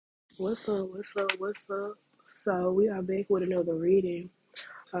What's up? What's up? What's up? So we are back with another reading.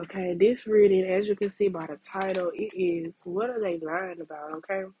 Okay, this reading, as you can see by the title, it is "What Are They Lying About?"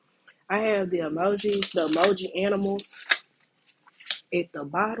 Okay, I have the emojis, the emoji animals at the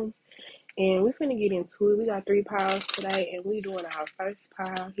bottom, and we're finna get into it. We got 3 piles today, and we doing our first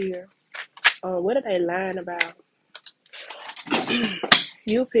pile here. What are they lying about?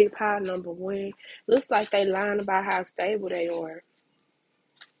 You pick pile number 1. Looks like they lying about how stable they are.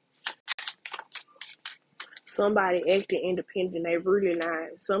 Somebody acting independent, they really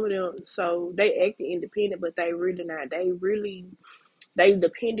not. Some of them, so they acting independent, but they really not. They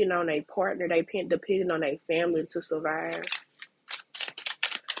depending on their partner. They depending on their family to survive.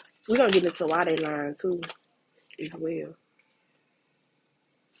 We're gonna get into why they lying too, as well.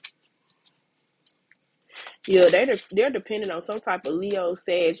 Yeah, they're depending on some type of Leo,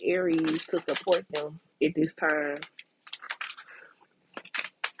 Sag, Aries to support them at this time.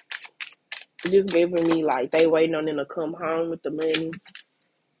 Just giving me like they waiting on them to come home with the money.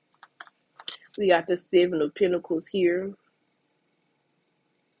 We got the 7 of Pentacles here.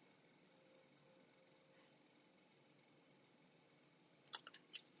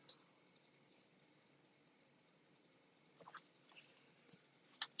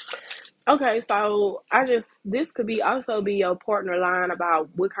 Okay, so this could be also be your partner lying about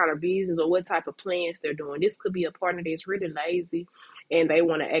what kind of business or what type of plans they're doing. This could be a partner that's really lazy and they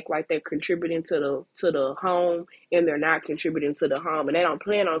want to act like they're contributing to the home and they're not contributing to the home and they don't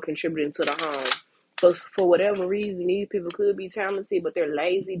plan on contributing to the home. For whatever reason, these people could be talented, but they're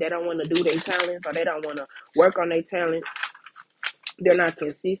lazy. They don't want to do their talents or they don't want to work on their talents. They're not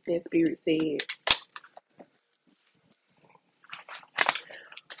consistent, Spirit said.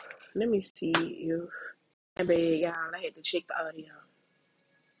 Let me see if my bad, y'all. I had to check the audio.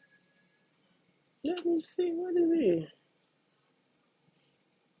 Let me see what is it.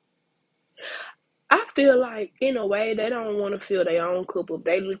 I feel like in a way they don't want to fill their own cup up.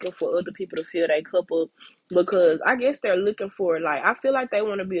 They looking for other people to fill their cup up because I guess they're looking for like I feel like they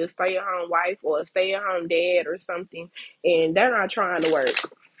want to be a stay at home wife or a stay at home dad or something, and they're not trying to work.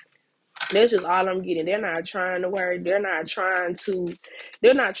 That's just all I'm getting. They're not trying to work. They're not trying to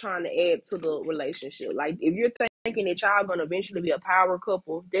add to the relationship. Like if you're thinking that y'all gonna eventually be a power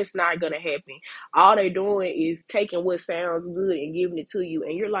couple, that's not gonna happen. All they doing is taking what sounds good and giving it to you,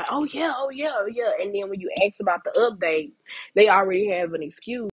 and you're like, oh yeah, oh yeah, oh yeah. And then when you ask about the update, they already have an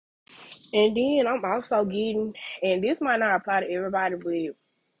excuse. And then I'm also getting, and this might not apply to everybody, but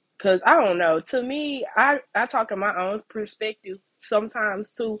because I don't know. To me, I talk in my own perspective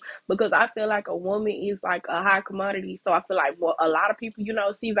sometimes too, because I feel like a woman is like a high commodity. So I feel like well, a lot of people,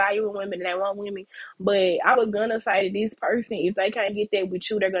 see value in women and they want women. But I was gonna say to this person, if they can't get that with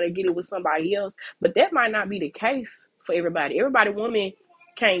you, they're gonna get it with somebody else. But that might not be the case for everybody. Everybody woman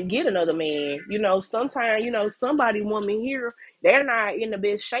can't get another man. Sometimes, somebody woman here, they're not in the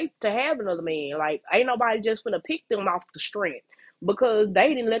best shape to have another man. Like ain't nobody just gonna pick them off the strength because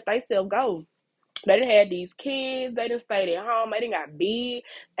they didn't let themselves go. They didn't have these kids. They didn't stay at home. They didn't got big.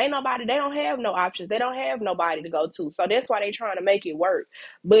 They don't have no options. They don't have nobody to go to. So that's why they trying to make it work.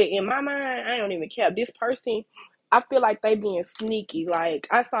 But in my mind, I don't even care. This person, I feel like they being sneaky. Like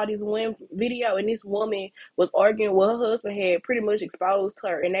I saw this one video and this woman was arguing with her husband had pretty much exposed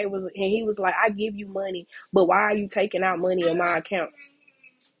her and he was like, I give you money, but why are you taking out money in my account?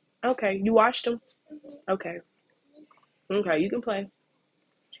 Okay, you watched them? Okay. Okay, you can play.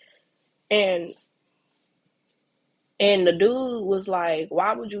 And And the dude was like,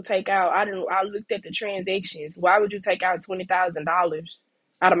 "Why would you take out? I looked at the transactions. Why would you take out $20,000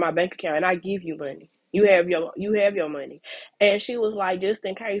 out of my bank account and I give you money? You have your money." And she was like, "Just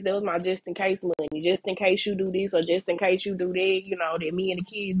in case, that was my just in case money. Just in case you do this or just in case you do that. That me and the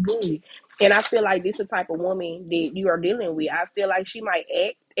kids good." And I feel like this is the type of woman that you are dealing with. I feel like she might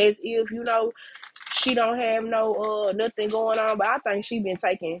act as if she don't have no nothing going on, but I think she been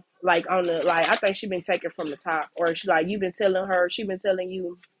taking like on the like I think she been taking from the top, or she been telling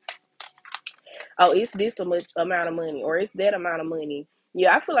you, oh, it's this much amount of money or it's that amount of money.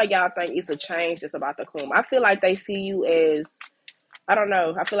 Yeah, I feel like y'all think it's a change that's about to come. I feel like they see you as, I don't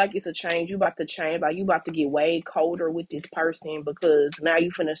know. I feel like it's a change. You about to change. Like you about to get way colder with this person because now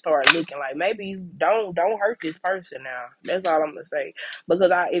you finna start looking like maybe you don't hurt this person now. That's all I'm gonna say.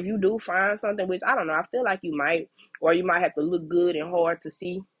 Because if you do find something, which I don't know, I feel like you might, or you might have to look good and hard to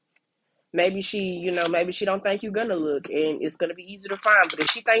see. Maybe she don't think you're gonna look, and it's gonna be easy to find. But if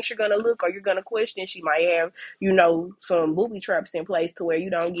she thinks you're gonna look or you're gonna question, she might have, some booby traps in place to where you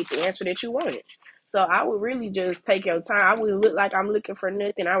don't get the answer that you wanted. So I would really just take your time. I wouldn't look like I'm looking for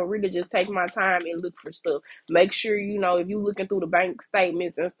nothing. I would really just take my time and look for stuff. Make sure, if you looking through the bank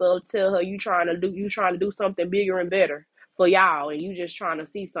statements and stuff, tell her you trying to do something bigger and better for y'all, and you just trying to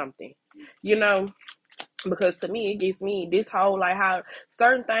see something, you know. Because to me, it gets me this whole like how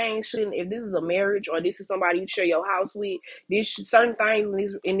certain things shouldn't. If this is a marriage or this is somebody you share your house with, certain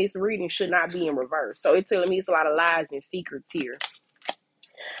things in this reading should not be in reverse. So it's telling me it's a lot of lies and secrets here.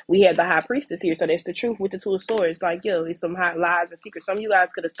 We have the high priestess here, so that's the truth with the two of swords. Like, yo, it's some hot lies and secrets. Some of you guys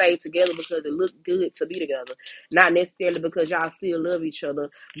could have stayed together because it looked good to be together, not necessarily because y'all still love each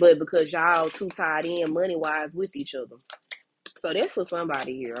other, but because y'all too tied in money wise with each other. So that's for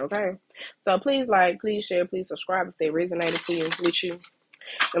somebody here, okay? So please like, please share, please subscribe if they resonated with you.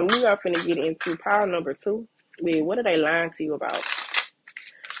 And we are finna get into pile number 2. Wait, what are they lying to you about?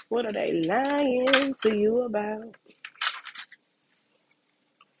 What are they lying to you about?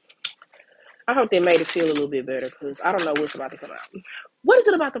 I hope they made it feel a little bit better because I don't know what's about to come out. What is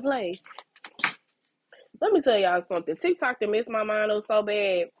it about to play? Let me tell y'all something. TikTok that messed my mind up so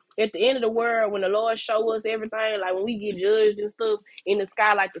bad. At the end of the world, when the Lord show us everything, like when we get judged and stuff in the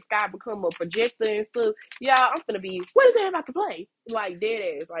sky, like the sky become a projector and stuff, y'all, I'm finna be, what is that about to play? Like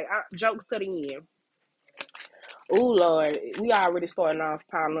dead ass, like jokes cutting in. Oh Lord, we already starting off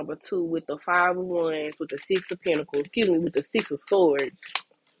pile number 2 with the 5 of Wands, with the 6 of Pentacles, with the 6 of Swords.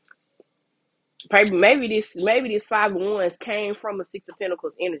 Maybe this 5 of Wands came from a 6 of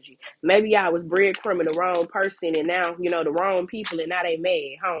Pentacles energy. Maybe I was breadcrumbing the wrong person and now, the wrong people, and now they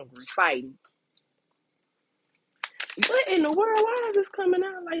mad, hungry, fighting. What in the world? Why is this coming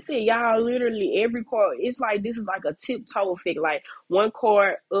out like that? Y'all, literally every card, it's like this is like a tiptoe effect. Like one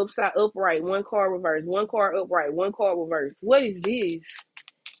card upright, one card reverse, one card upright, one card reverse. What is this?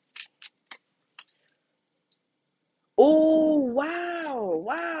 Oh, wow.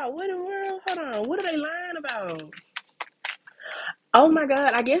 Wow. What in the world? Hold on. What are they lying about? Oh my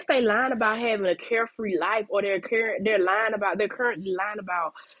God. I guess they lying about having a carefree life, or they're currently lying about,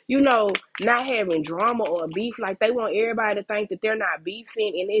 not having drama or beef. Like they want everybody to think that they're not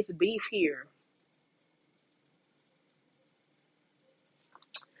beefing, and it's beef here.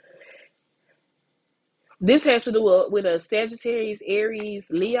 This has to do with a Sagittarius, Aries,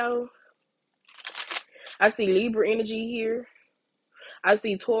 Leo. I see Libra energy here. I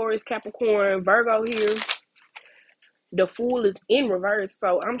see Taurus, Capricorn, Virgo here. The Fool is in reverse,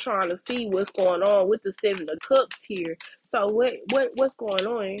 so I'm trying to see what's going on with the 7 of Cups here. So what's going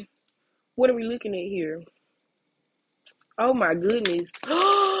on? What are we looking at here? Oh my goodness.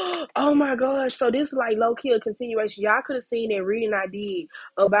 Oh my gosh. So this is like low key a continuation. Y'all could have seen that reading I did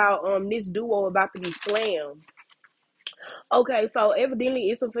about this duo about to be slammed. Okay, so evidently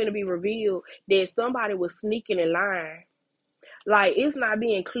it's going to be revealed that somebody was sneaking and lying. Like, it's not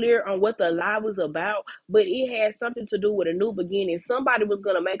being clear on what the lie was about, but it has something to do with a new beginning. Somebody was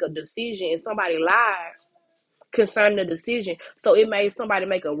going to make a decision and somebody lied concerning the decision. So it made somebody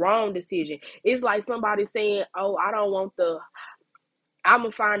make a wrong decision. It's like somebody saying, oh, I'm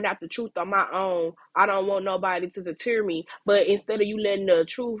going to find out the truth on my own. I don't want nobody to deter me. But instead of you letting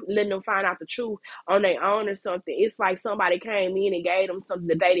them find out the truth on their own or something, it's like somebody came in and gave them something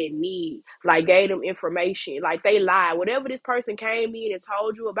that they didn't need. Like gave them information. Like they lied. Whatever this person came in and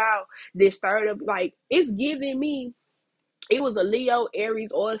told you about, this third of, like, it's giving me, it was a Leo,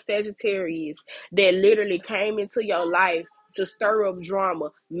 Aries, or a Sagittarius that literally came into your life to stir up drama,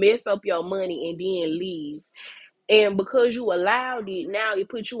 mess up your money, and then leave. And because you allowed it, now it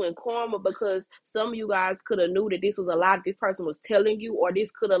puts you in karma, because some of you guys could have knew that this was a lie that this person was telling you, or this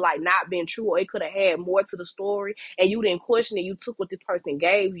could have like not been true, or it could have had more to the story, and you didn't question it. You took what this person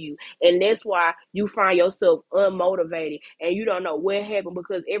gave you, and that's why you find yourself unmotivated, and you don't know what happened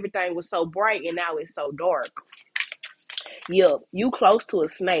because everything was so bright and now it's so dark. Yup, you close to a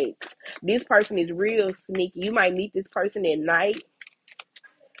snake. This person is real sneaky. You might meet this person at night.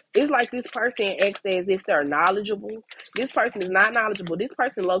 It's like this person acts as if they're knowledgeable. This person is not knowledgeable. This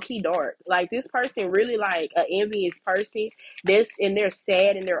person low-key dark. Like, this person really like an envious person. And they're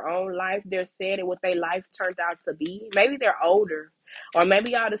sad in their own life. They're sad at what their life turned out to be. Maybe they're older. Or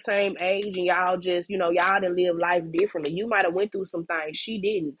maybe y'all the same age and y'all just, y'all didn't live life differently. You might have went through some things she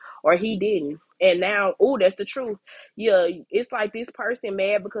didn't, or he didn't. And now, oh, that's the truth. Yeah, it's like this person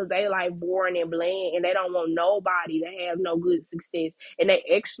mad because they like boring and bland, and they don't want nobody to have no good success. And they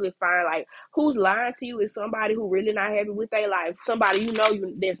actually find like who's lying to you is somebody who really not happy with their life. Somebody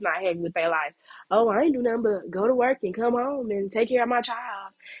that's not happy with their life. Oh, I ain't do nothing but go to work and come home and take care of my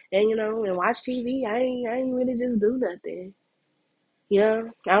child, and and watch TV. I ain't really just do nothing. Yeah,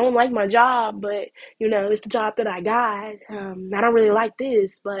 I don't like my job, but it's the job that I got. I don't really like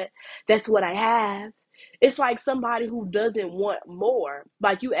this, but that's what I have. It's like somebody who doesn't want more.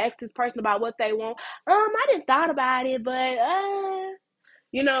 Like you ask this person about what they want. I didn't thought about it, but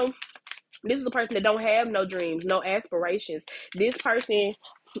you know, this is a person that don't have no dreams, no aspirations. This person,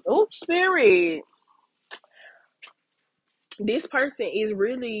 oh spirit, this person is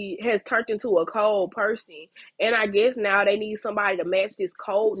really has turned into a cold person, and I guess now they need somebody to match this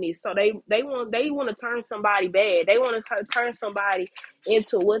coldness. So they want to turn somebody bad. They want to turn somebody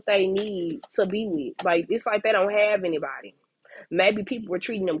into what they need to be with. Like it's like they don't have anybody. Maybe people were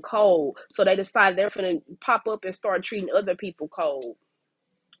treating them cold, so they decided they're gonna pop up and start treating other people cold.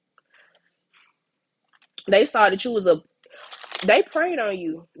 They saw that you was a They preyed on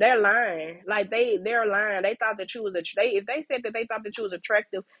you. They're lying. Like they're lying. They thought that you was if they said that they thought that you was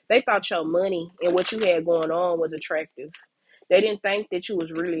attractive, they thought your money and what you had going on was attractive. They didn't think that you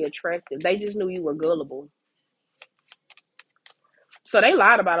was really attractive. They just knew you were gullible. So they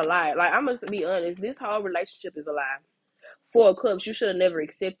lied about a lie. Like I must be honest, this whole relationship is a lie. Four of Cups, you should have never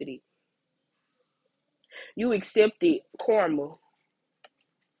accepted it. You accepted karma.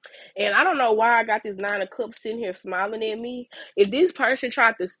 And I don't know why I got this Nine of Cups sitting here smiling at me. If this person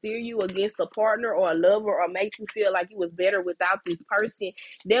tried to steer you against a partner or a lover or make you feel like you was better without this person,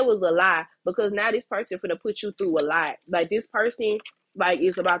 that was a lie. Because now this person finna put you through a lot. Like this person, like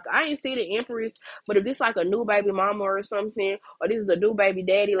is about I ain't see the Empress, but if this like a new baby mama or something, or this is a new baby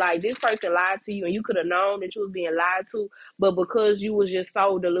daddy, like this person lied to you and you could have known that you was being lied to, but because you was just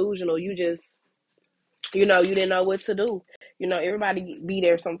so delusional, you didn't know what to do. Everybody be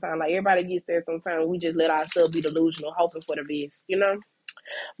there sometime. Like everybody gets there sometime. We just let ourselves be delusional, hoping for the best.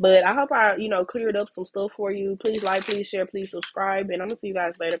 But I hope I cleared up some stuff for you. Please like, please share, please subscribe, and I'm gonna see you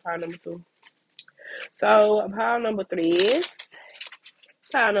guys later. Pile number 2. So pile number 3 is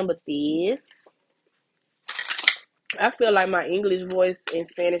pile number this. I feel like my English voice and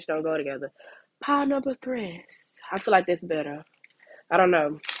Spanish don't go together. Pile number 3. I feel like that's better. I don't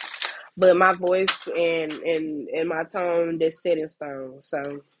know. But my voice and my tone, that's set in stone.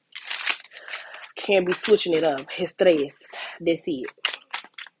 So can't be switching it up. It's tres. That's it.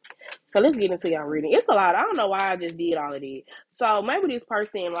 So let's get into y'all reading. It's a lot. I don't know why I just did all of it. So maybe this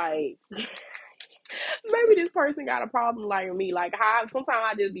person maybe this person got a problem like me. Like how sometimes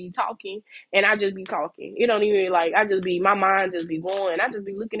I just be talking and I just be talking. It don't even my mind just be going. I just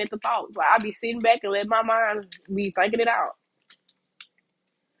be looking at the thoughts. Like I be sitting back and let my mind be thinking it out.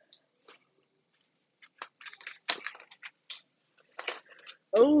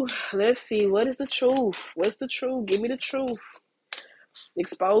 Oh, let's see. What is the truth? What's the truth? Give me the truth.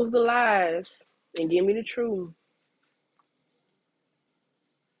 Expose the lies and give me the truth.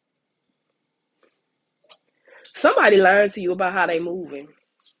 Somebody lying to you about how they moving.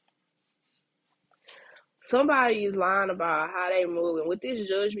 Somebody is lying about how they moving. With this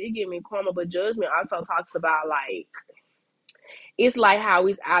judgment, it give me karma, but judgment also talks about it's like how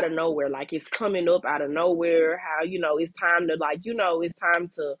it's out of nowhere, like it's coming up out of nowhere. How it's time to it's time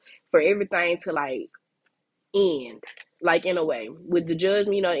to for everything to end, like in a way. With the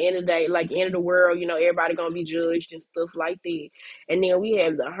judgment, at the end of the day, like end of the world, everybody gonna be judged and stuff like that. And then we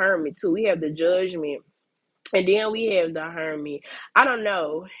have the Hermit too. We have the judgment. And then we have the Hermit. I don't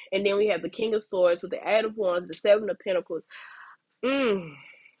know. And then we have the King of Swords with the Eight of Wands, the Seven of Pentacles. Mm.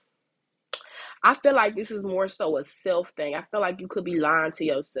 I feel like this is more so a self thing. I feel like you could be lying to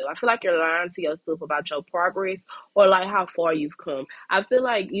yourself. I feel like you're lying to yourself about your progress or like how far you've come. I feel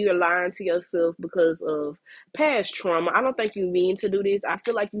like you're lying to yourself because of past trauma. I don't think you mean to do this. I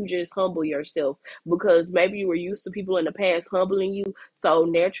feel like you just humble yourself because maybe you were used to people in the past humbling you. So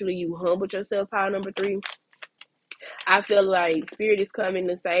naturally you humbled yourself. Pile number 3. I feel like spirit is coming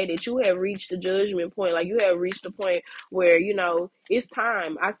to say that you have reached the judgment point. Like you have reached the point where it's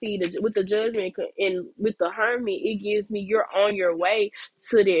time. I see with the judgment and with the Hermit, it gives me you're on your way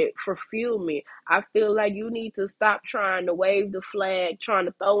to that fulfillment. I feel like you need to stop trying to wave the flag, trying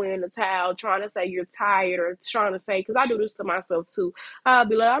to throw in the towel, trying to say you're tired, or trying to say, because I do this to myself too. I'll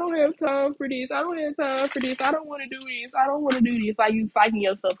be like, I don't have time for this. I don't have time for this. I don't want to do this. I don't want to do this. Like you psyching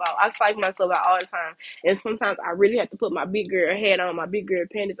yourself out. I psych myself out all the time. And sometimes I really have to put my big girl head on, my big girl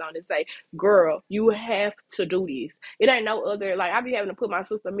panties on and say, girl, you have to do this. It ain't no other, like I be having to put my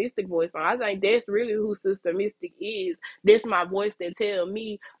Sister Mystic voice on. I think that's really who Sister Mystic is. That's my voice that tell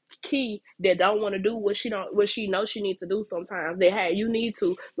me Key that don't want to do what she knows she needs to do sometimes. That hey, you need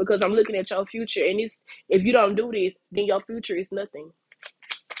to, because I'm looking at your future, and it's if you don't do this, then your future is nothing.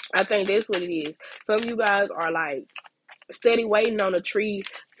 I think that's what it is. Some of you guys are like steady waiting on a tree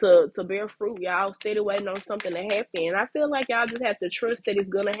to bear fruit, y'all. Steady waiting on something to happen. And I feel like y'all just have to trust that it's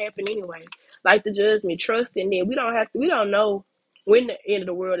gonna happen anyway. Like the judgment, trusting that we don't know when the end of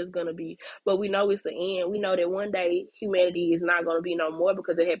the world is gonna be, but we know it's the end. We know that one day humanity is not gonna be no more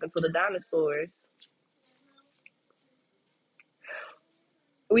because it happened to the dinosaurs.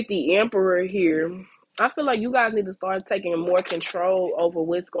 With the emperor here, I feel like you guys need to start taking more control over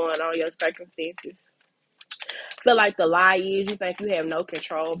what's going on in your circumstances. I feel like the lie is you think you have no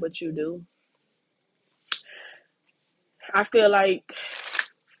control, but you do. I feel like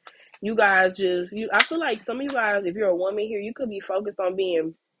I feel like some of you guys, if you're a woman here, you could be focused on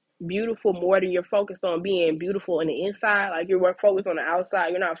being beautiful more than you're focused on being beautiful on the inside. Like you're focused on the outside,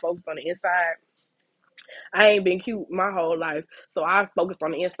 you're not focused on the inside. I ain't been cute my whole life, so I focused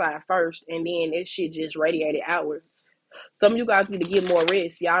on the inside first, and then this shit just radiated outward. Some of you guys need to get more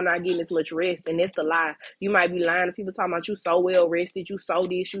rest. Y'all not getting as much rest, and that's the lie. You might be lying to people talking about you so well rested, you so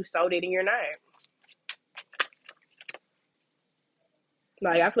this, you so that, and you're not.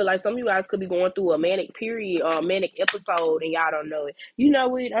 Like I feel like some of you guys could be going through a manic period or a manic episode and y'all don't know it. You know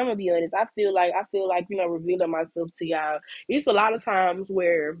what? I'm gonna be honest. I feel like revealing myself to y'all. It's a lot of times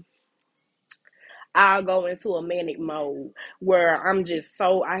where I'll go into a manic mode where it's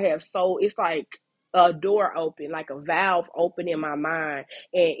like a door open, like a valve open in my mind,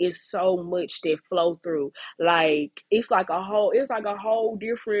 and it's so much that flow through. Like it's like a whole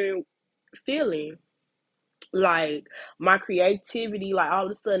different feeling. Like my creativity, like all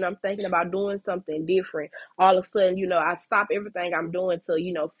of a sudden I'm thinking about doing something different. All of a sudden, I stop everything I'm doing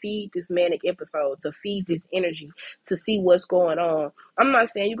to, feed this manic episode, to feed this energy, to see what's going on. I'm not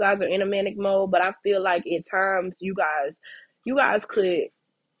saying you guys are in a manic mode, but I feel like at times you guys could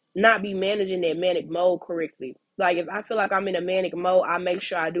not be managing that manic mode correctly. Like if I feel like I'm in a manic mode, I make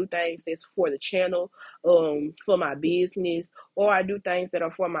sure I do things that's for the channel, for my business, or I do things that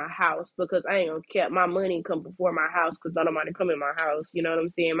are for my house because I ain't gonna keep my money come before my house because none of money come in my house. You know what I'm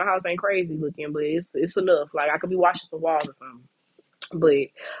saying? My house ain't crazy looking, but it's enough. Like I could be washing some walls or something. But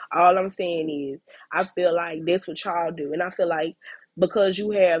all I'm saying is, I feel like that's what y'all do, and I feel like because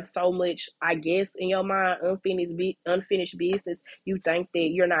you have so much, I guess, in your mind, unfinished business, you think that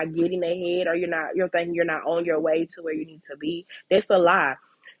you're not getting ahead, or you're thinking you're not on your way to where you need to be. That's a lie.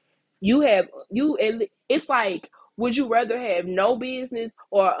 It's like, would you rather have no business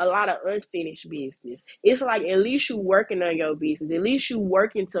or a lot of unfinished business? It's like at least you working on your business. At least you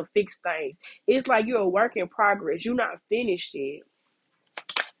working to fix things. It's like you're a work in progress. You're not finished yet.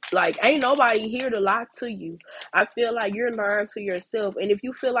 Like, ain't nobody here to lie to you. I feel like you're lying to yourself. And if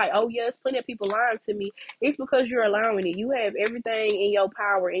you feel like, oh, yeah, it's plenty of people lying to me, it's because you're allowing it. You have everything in your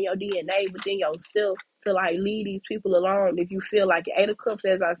power, in your DNA, within yourself to, like, leave these people alone if you feel like it. Eight of Cups,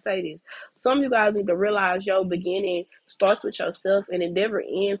 as I say this. Some of you guys need to realize your beginning starts with yourself and it never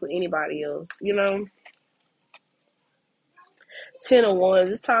ends with anybody else, you know? 10 of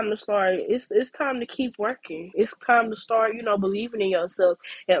Wands. It's time to start. It's time to keep working. It's time to start, believing in yourself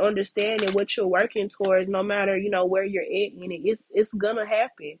and understanding what you're working towards. No matter where you're at in it, it's gonna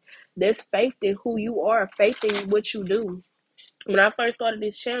happen. There's faith in who you are, faith in what you do. When I first started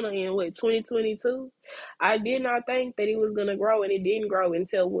this channel in 2022, I did not think that it was gonna grow, and it didn't grow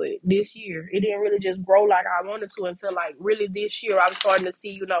until this year. It didn't really just grow like I wanted to until like really this year. I'm starting to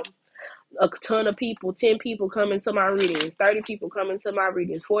see, a ton of people, 10 people coming to my readings, 30 people coming to my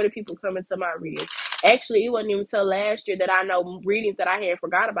readings, 40 people coming to my readings. Actually, it wasn't even until last year that I know readings that I had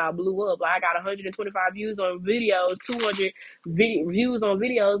forgot about blew up. Like I got 125 views on videos, 200 views on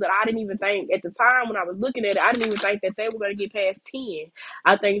videos that I didn't even think at the time when I was looking at it, I didn't even think that they were going to get past 10.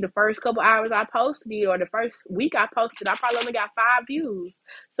 I think the first couple hours I posted it, or the first week I posted, I probably only got 5 views.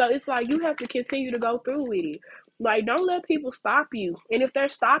 So it's like you have to continue to go through with it. Like, don't let people stop you. And if they're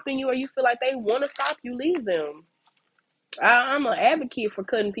stopping you or you feel like they want to stop you, leave them. I'm an advocate for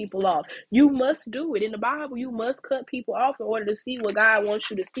cutting people off. You must do it. In the Bible, you must cut people off in order to see what God wants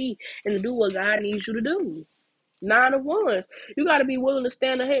you to see and to do what God needs you to do. 9 of Wands. You got to be willing to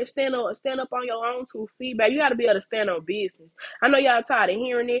stand up on your own 2 feet, baby. You got to be able to stand on business. I know y'all tired of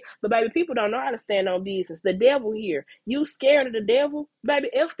hearing it, but baby, people don't know how to stand on business. The devil here. You scared of the devil?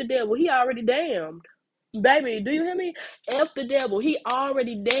 Baby, F the devil. He already damned. Baby, do you hear me? F the devil. He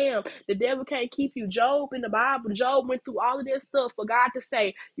already damned. The devil can't keep you. Job in the Bible, Job went through all of this stuff for God to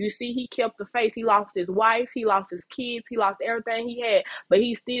say, you see, he kept the faith. He lost his wife. He lost his kids. He lost everything he had. But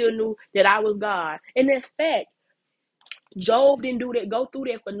he still knew that I was God. And that's fact. Job didn't go through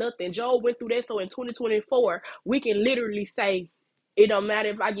that for nothing. Job went through that so in 2024, we can literally say It don't matter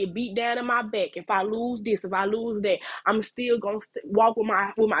if I get beat down in my back, if I lose this, if I lose that, I'm still gonna walk with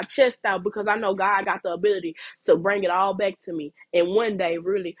my chest out because I know God got the ability to bring it all back to me. And one day,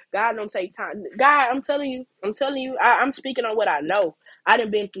 really, God don't take time. God, I'm telling you, I'm speaking on what I know. I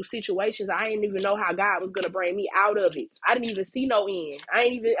done been through situations I didn't even know how God was gonna bring me out of it. I didn't even see no end. I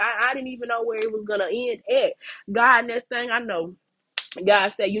didn't even know where it was gonna end at. God, next thing I know, God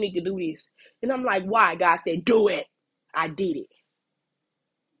said you need to do this. And I'm like, why? God said, do it. I did it.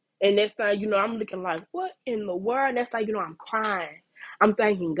 And next thing you know, I'm looking like, what in the world? Next thing you know, I'm crying. I'm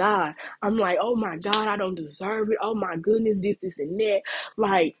thanking God. I'm like, oh my God, I don't deserve it. Oh my goodness, this, and that.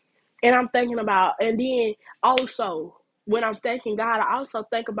 Like, and I'm thinking about, and then also, when I'm thanking God, I also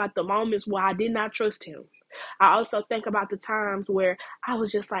think about the moments where I did not trust Him. I also think about the times where I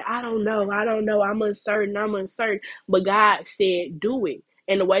was just like, I don't know, I'm uncertain. But God said, do it.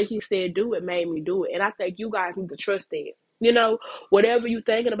 And the way He said do it made me do it. And I think you guys need to trust that. You know, whatever you're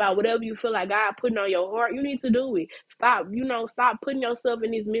thinking about, whatever you feel like God putting on your heart, you need to do it. Stop putting yourself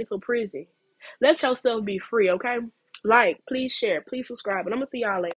in this mental prison. Let yourself be free, okay? Like, please share, please subscribe, and I'm gonna see y'all later.